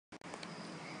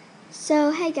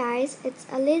So hey guys, it's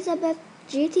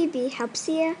ElizabethGTVHelps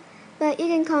here, but you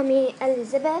can call me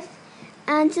Elizabeth.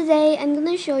 And today I'm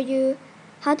gonna show you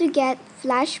how to get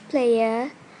Flash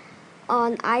Player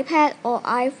on iPad or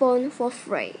iPhone for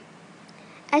free.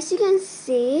 As you can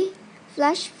see,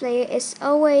 Flash Player is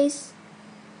always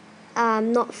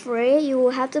not free. You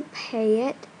will have to pay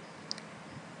it.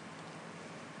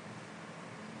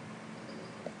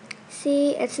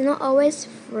 See, it's not always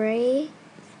free.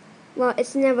 Well,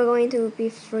 it's never going to be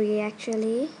free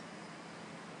actually.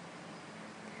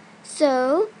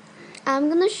 So, I'm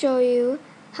gonna show you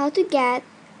how to get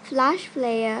Flash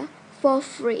Player for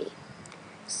free.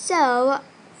 So,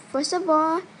 first of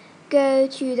all, go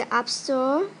to the App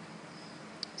Store.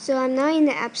 So, I'm now in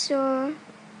the App Store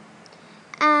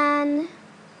and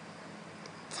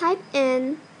type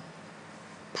in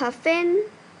Puffin,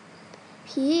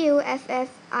 Puffin,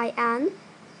 and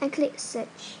click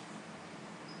search.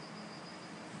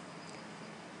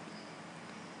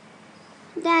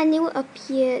 Then it will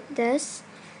appear this,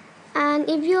 and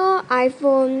if your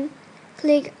iPhone,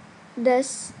 click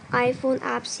this iPhone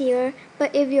apps here,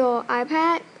 but if your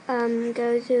iPad,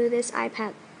 go to this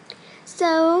iPad.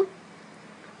 So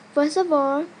first of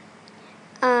all,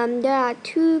 there are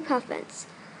two puffins.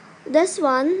 This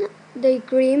one, the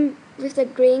green with the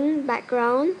green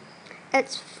background,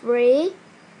 it's free.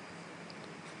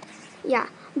 Yeah,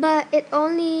 but it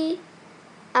only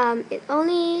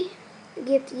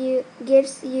gives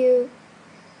you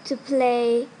to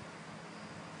play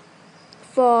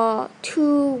for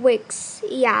 2 weeks.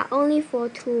 Yeah, only for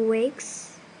 2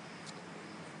 weeks.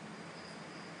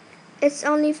 It's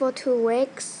only for 2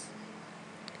 weeks.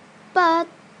 But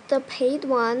the paid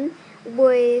one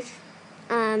with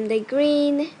the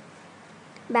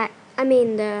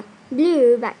the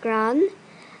blue background,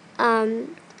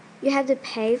 you have to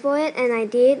pay for it, and I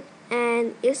did,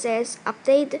 and it says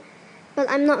update, but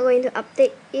I'm not going to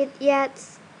update it yet.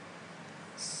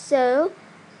 So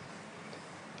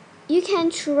you can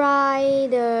try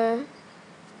the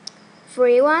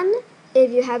free one.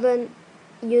 If you haven't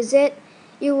used it,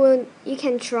 you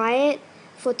can try it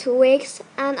for 2 weeks,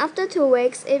 and after 2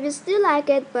 weeks, if you still like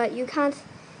it but you can't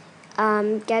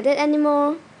get it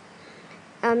anymore,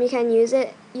 you can use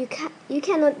it. You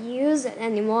cannot use it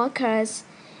anymore because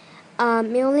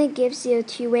it only gives you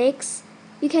 2 weeks.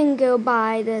 You can go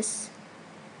buy this,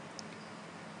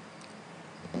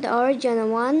 the original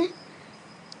one.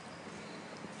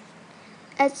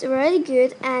 It's really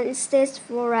good and it stays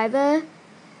forever.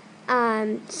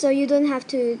 So you don't have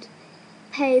to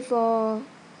pay for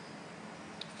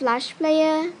Flash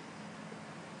Player.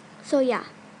 So yeah.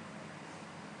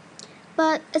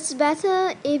 But it's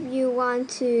better if you want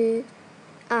to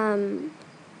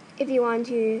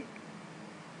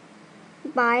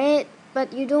buy it,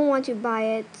 but you don't want to buy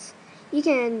it, you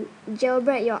can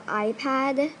jailbreak your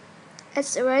iPad.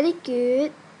 It's really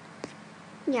good.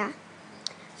 Yeah.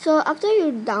 So after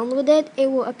you download it, it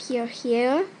will appear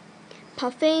here,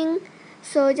 Puffin.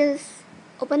 So just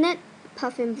open it,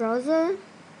 Puffin browser.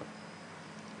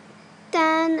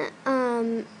 Then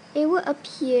it will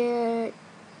appear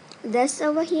this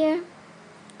over here.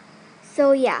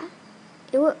 So yeah,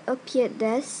 it will appear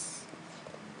this.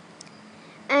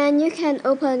 And you can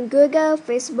open Google,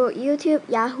 Facebook, YouTube,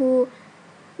 Yahoo,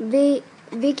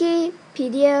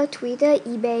 Wikipedia, Twitter,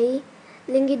 eBay,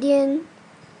 LinkedIn,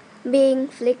 Bing,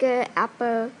 Flickr,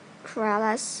 Apple,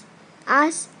 Craigslist,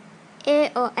 Us,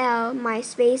 AOL,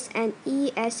 MySpace, and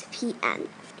ESPN.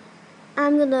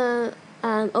 I'm gonna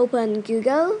open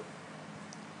Google.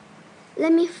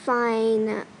 Let me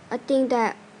find a thing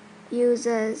that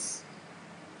uses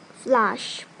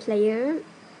Flash Player.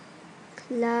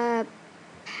 Club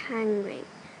Penguin.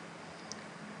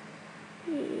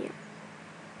 Yeah.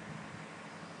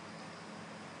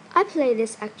 I play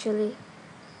this actually.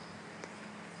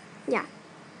 Yeah.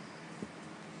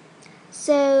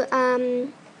 So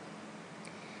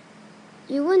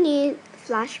you will need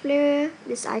Flash Player,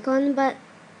 this icon, but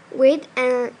wait,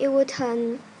 and it will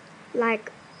turn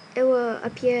like it will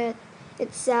appear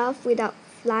itself without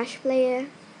Flash Player.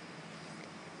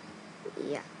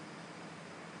 Yeah.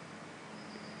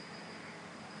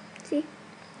 See?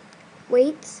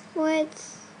 Wait for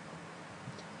it.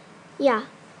 Yeah.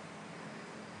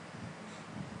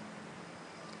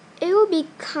 It will be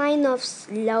kind of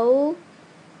slow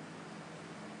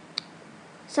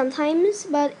sometimes,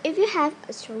 but if you have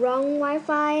a strong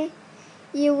Wi-Fi,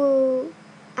 it will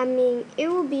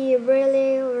be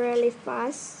really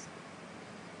fast.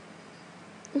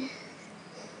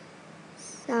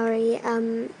 Sorry,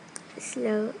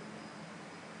 slow.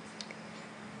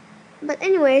 But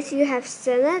anyways, you have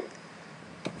seen it.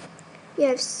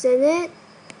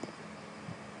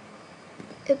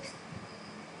 oops.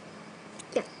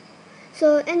 Yeah.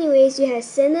 So anyways, you have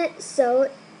seen it, so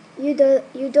you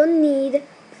don't need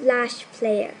Flash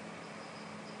player.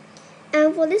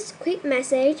 And for this quick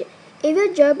message, if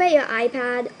you jailbreak your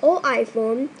iPad or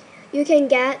iPhone, you can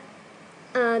get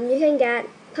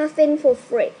Puffin for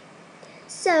free.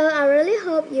 So I really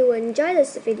hope you will enjoy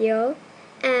this video,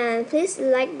 and please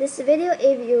like this video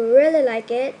if you really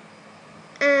like it,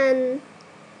 and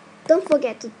don't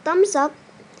forget to thumbs up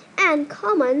and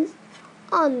comment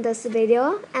on this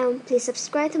video, and please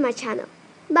subscribe to my channel.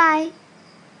 Bye!